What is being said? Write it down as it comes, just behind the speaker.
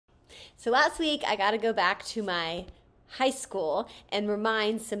So last week, I got to go back to my high school and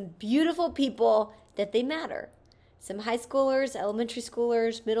remind some beautiful people that they matter. Some high schoolers, elementary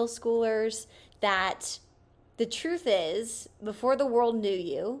schoolers, middle schoolers, that the truth is, before the world knew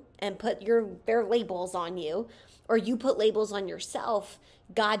you and put their labels on you, or you put labels on yourself,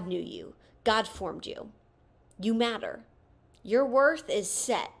 God knew you. God formed you. You matter. Your worth is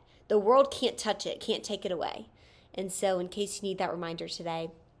set. The world can't touch it, can't take it away. And so in case you need that reminder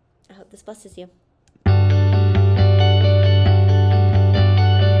today, I hope this blesses you. Best-selling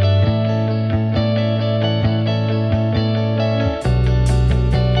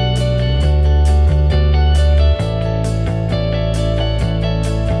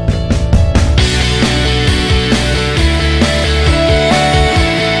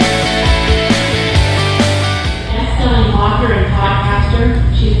author and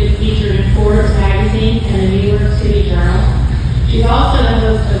podcaster, she's been featured in Forbes magazine and the New York City Journal. She's also the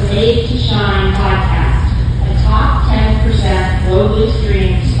host of Made to Shine podcast, a top 10% globally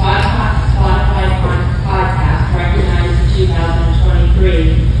streamed Spotify podcast recognized in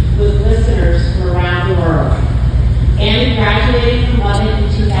 2023 with listeners from around the world. Annie graduated from London in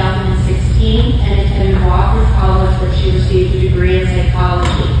 2016 and attended Wofford College where she received a degree in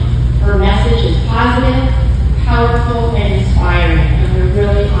psychology. Her message is positive, powerful, and inspiring, and we're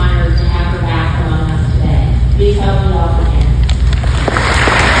really honored to have her back among us today. Please help me welcome Annie.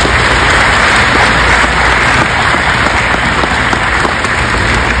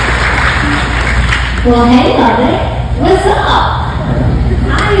 Well, hey, Lovett. What's up?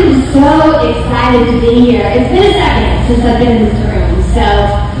 I am so excited to be here. It's been a second since I've been in this room, so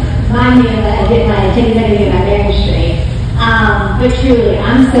remind me that take a second to get my bearings straight. But truly,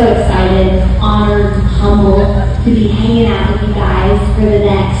 I'm so excited, honored, humbled to be hanging out with you guys for the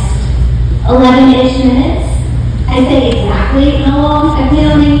next 11-ish minutes. I say exactly how long I've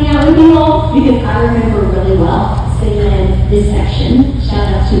been hanging out with you all because I remember really well sitting in this section. Shout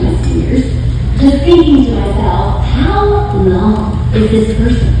out to my seniors. Just thinking to myself, how long is this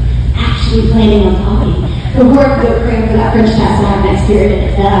person actually planning on talking? Before I go praying for that French test I have next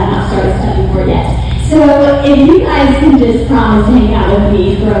period that I've not started studying for yet. So if you guys can just promise to hang out with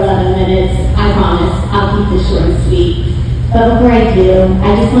me for 11 minutes, I promise I'll keep this short and sweet. But before I do,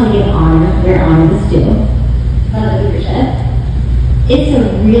 I just want to give honor where honor is due. Love leadership. It's a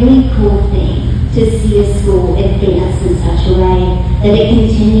really cool thing to see a school advance in such a way that it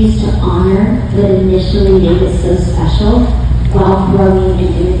continues to honor what initially made it so special while growing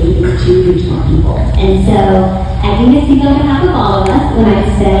and innovating to reach more people. And so I think it speaks on behalf of all of us when I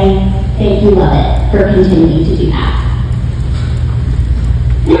say thank you, Lovett, for continuing to do that.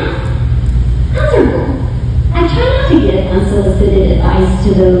 Now, as a rule, I try not to give unsolicited advice to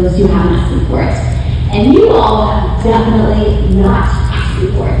those who haven't asked for it. And you all have definitely not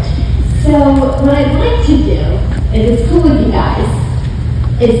asked for it. So what I'd like to do, if it's cool with you guys,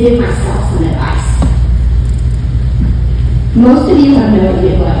 is give myself some advice. Most of you have no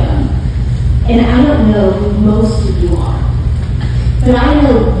idea who I am, and I don't know who most of you are. But I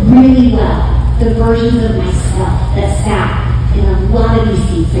know really well the versions of myself that sat in a lot of these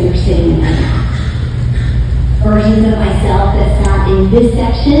seats that you're sitting in right now. Versions of myself that sat in this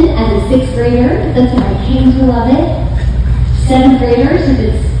section as a 6th grader, that's when I came to love it. 7th graders, if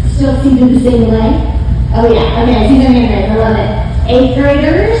it's still seated the same way. Oh yeah, okay, I see them here, I love it. 8th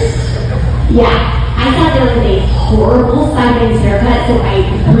graders, yeah. I thought there was a horrible sideways haircut, so I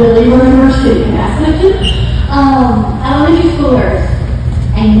really remember sitting in that section. Elementary schoolers,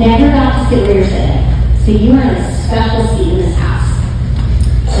 I never got to sit where you're sitting. So you are in a special seat in this house.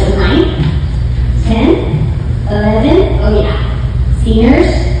 So 9, 10, 11, oh yeah. Seniors,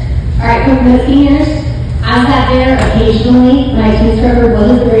 alright, quick note, seniors. I sat there occasionally. My twin scrubber was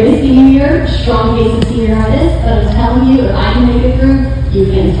the greatest senior year, strong case of senioritis, but I'm telling you, if I can make it through, you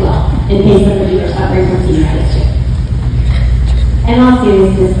can as well, in case some of you are suffering from senioritis too. In all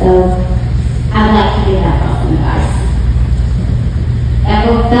seriousness though, I'd like to give that girl some advice. That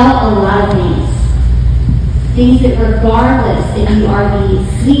girl felt a lot of things. Things that regardless if you are the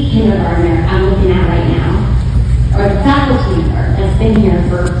sweet kindergartner I'm looking at right now, or the faculty member that's been here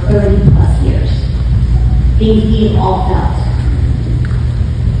for 30 plus years. Things we've all felt.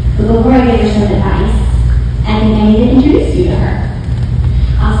 But before I give her some advice, I think I need to introduce you to her.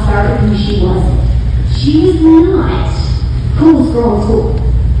 I'll start with who she wasn't. She was not coolest girl in school.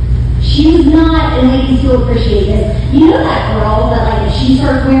 She was not, and ladies will appreciate this. You know that girl that like if she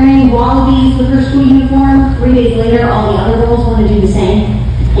starts wearing wallabies with her school uniform, 3 days later all the other girls want to do the same?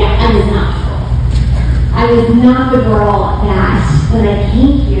 Yeah, I was not the girl. I was not the girl that when I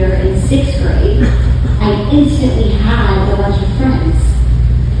came here in 6th grade, I instantly had a bunch of friends.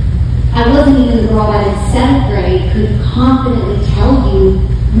 I in 7th grade could confidently tell you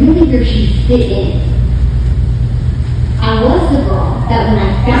really where she fit in. I was the girl that when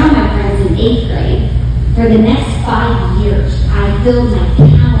I found my friends in 8th grade, for the next 5 years, I filled my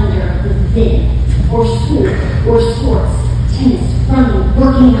calendar with them, or school, or sports, tennis, running,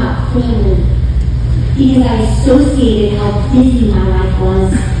 working out, family, because I associated how busy my life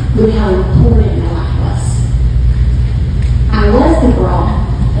was with how important my life was. I was the girl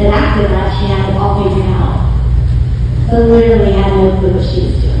that acted like she had it all figured out, but literally had no clue what she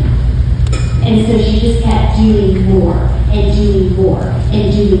was doing. And so she just kept doing more, and doing more,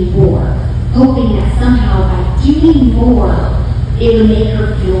 and doing more, hoping that somehow by doing more, it would make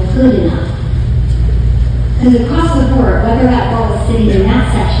her feel good enough. Because across the board, whether that girl was sitting in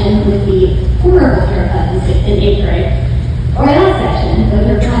that section with the horrible haircut in 8th grade, or in that section with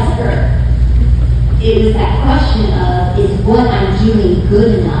her dress skirt, it was that question of, is what I'm doing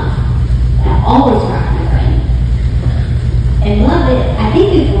good enough, that always rocked my brain. And love it, I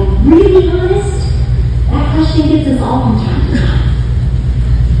think if we're really honest, that question gets us all from time to time.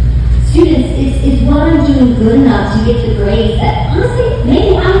 Students, is what I'm doing good enough to get the grades that, honestly,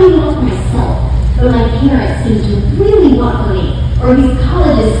 maybe I don't even want for myself, but my parents seem to really want for me, or these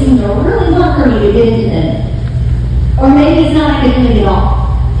colleges seem to really want for me to get into them. Or maybe it's not academic at all.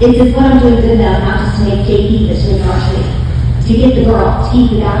 It's just what I'm doing good enough, not just to make JP, but to make varsity, to get the girl, to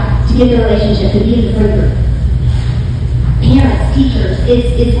keep the guy, to get the relationship, to be in the friend group. Parents, teachers,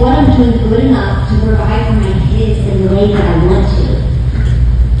 it's what I'm doing good enough to provide for my kids in the way that I want to.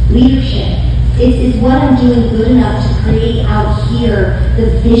 Leadership, it's what I'm doing good enough to create out here the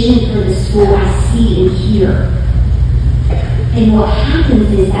vision for the school I see and hear. And what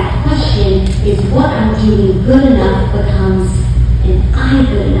happens is that question is what I'm doing good enough becomes am I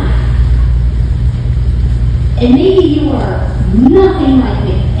good enough? And maybe you are nothing like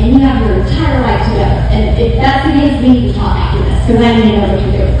me, and you have your entire life together. And if that's the case, we need to talk after this, because I need to know what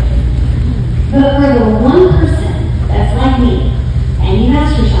you're doing. But for the 1% that's like me, and you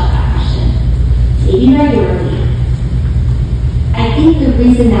ask yourself that question, maybe regularly, I think the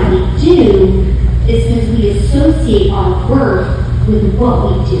reason that we do is because we associate our worth with what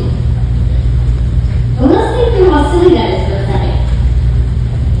we do. But let's think through how silly that is for a second.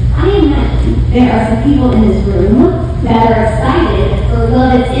 I imagine there are some people in this room that are excited for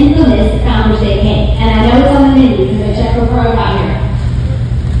Lovett's infamous Founders Day cake. And I know it's on the menu because I checked before I got here.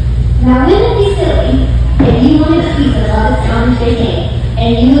 Now, wouldn't it be silly if you wanted a piece of Lovett's Founders Day cake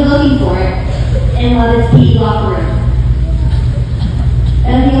and you were looking for it in Lovett's PE locker room?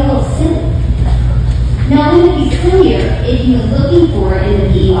 That would be a little silly. Now, wouldn't it be sillier if you were looking for it in the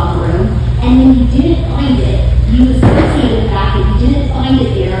PE locker room and when you didn't find it, you associated the fact that you didn't find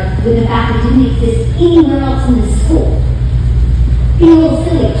it there with the fact that it didn't exist anywhere else in the school? Be a little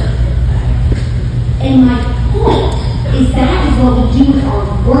silly. And my point is that is what we do with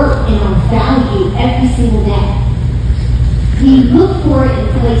our work and our value every single day. We look for it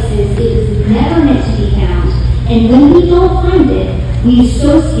in places it was never meant to be found, and when we don't find it, we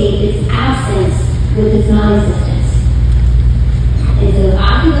associate its absence with its non-existence. And so if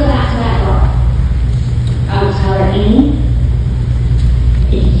I can go back to that girl, I would tell her, Amy,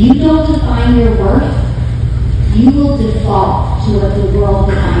 if you don't define your worth, you will default to what the world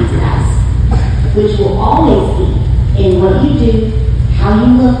defines it as, which will always be in what you do, how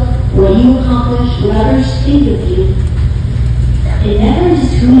you look, what you accomplish, what others think of you. It never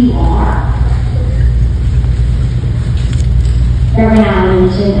is who you are. Reverend Allen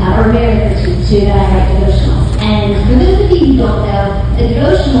mentioned, or Mary mentioned too, that I write devotionals. And for those of you who don't know, a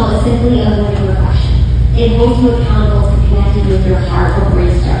devotional is simply a living reflection. It holds you accountable to connecting with your heart before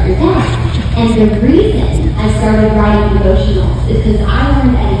you start your day. And the reason I started writing devotionals is because I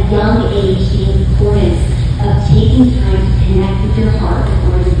learned at a young age the importance of taking time to connect with your heart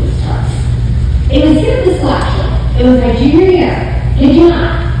before your day starts. It was here at the school, actually. It was my junior year. Kid you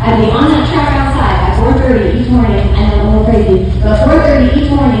not. I'd be on that track outside at 4:30 each morning. I know I'm a little crazy, but 4:30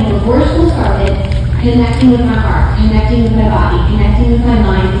 each morning before school started, connecting with my heart, connecting with my body, connecting with my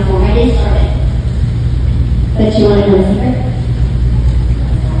mind before my day started. But you want to know the secret?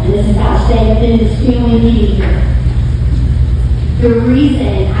 And this is how I say within this family meeting here. The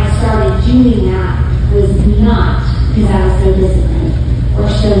reason I started doing that was not because I was so disciplined, or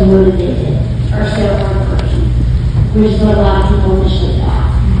so motivated, or so hardworking, which is what a lot of people initially thought.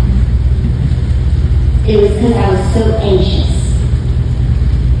 It was because I was so anxious.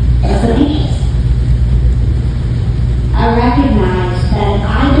 I was so anxious. I recognized that if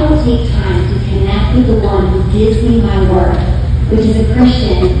I don't take time to connect with the one who gives me my worth, which is a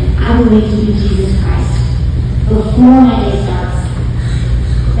Christian, I believe to be Jesus Christ, before my day starts,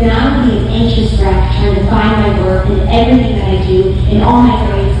 then I would be an anxious wreck trying to find my worth in everything that I do, in all my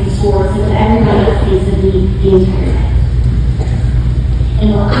grades and scores, and what everybody else thinks of me the entire day. And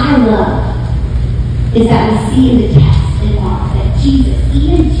what I love is that we see in the text in Mark that Jesus,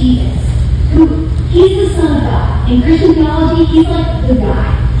 even Jesus, who, he's the Son of God. In Christian theology, he's like the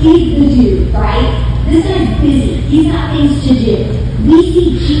guy. He's the dude, right? This guy's busy. He's got things to do. We see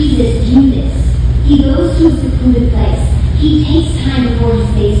Jesus do this. He goes to a secluded place. He takes time before his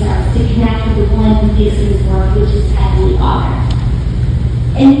day starts to connect with the one who gives him his work, which is Heavenly Father.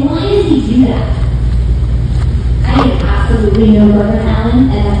 And why does he do that? I have absolutely no Reverend Allen,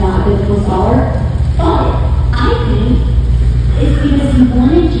 and I'm not a biblical scholar, but I think it's because he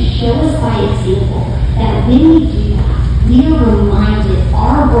wanted to show us by example that when we do that, we are reminded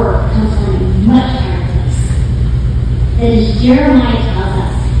our work comes from a much higher place. That as Jeremiah tells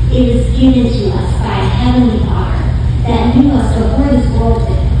us, it was given to us by a Heavenly Father that knew us before this world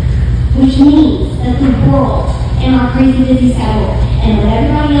did. Which means that the world and our crazy busy schedule and what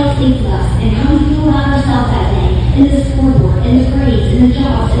everybody else thinks of us and how we feel about ourselves that day, and the scoreboard, and the grades, and the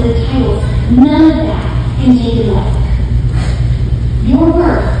jobs, and the titles, none of that can take it away. Your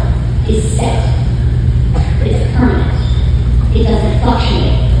worth is set. It's permanent. It doesn't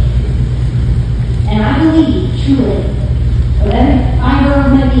fluctuate. And I believe, truly, whatever fiber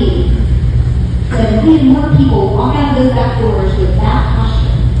of my being, that if we had more people walk out of those back doors with that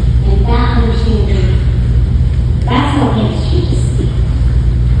posture and that understanding, that's how campus changes speak.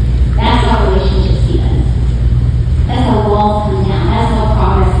 That's how relationships deepen. That's how walls come down. That's how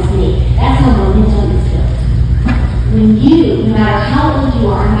progress is made. That's how momentum is built. When you, no matter how old you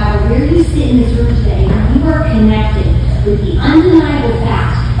are, no matter where you sit in this room today, when you are connected with the undeniable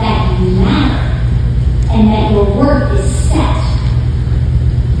fact that you matter and that your worth is set,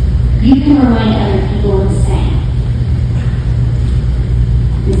 you can remind other people of the same.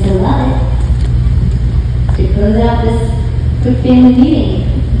 And so, love it. To close out this quick family meeting,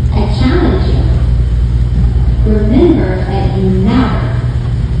 I challenge you. Remember that you matter.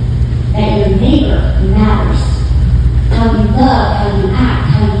 That your neighbor matters. How you love, how you act,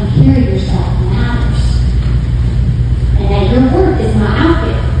 how you carry yourself matters. And that your worth is not out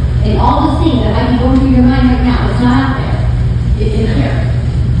there. And all those things that might be going through your mind right now, it's not out there. It's in here.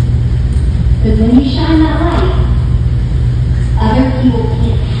 Because when you shine that light, other people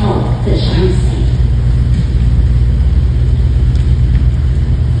can't help but shine the same.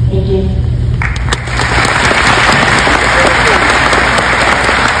 Thank you.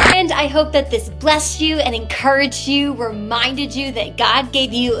 And I hope that this blessed you and encouraged you, reminded you that God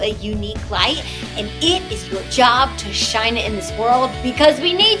gave you a unique light, and it is your job to shine it in this world because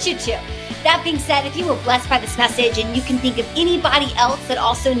we need you to. That being said, if you were blessed by this message and you can think of anybody else that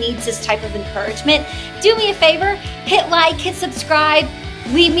also needs this type of encouragement, do me a favor, hit like, hit subscribe,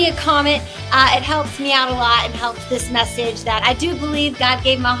 leave me a comment. It helps me out a lot and helps this message that I do believe God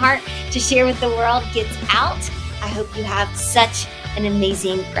gave my heart to share with the world gets out. I hope you have such an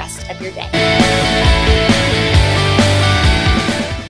amazing rest of your day.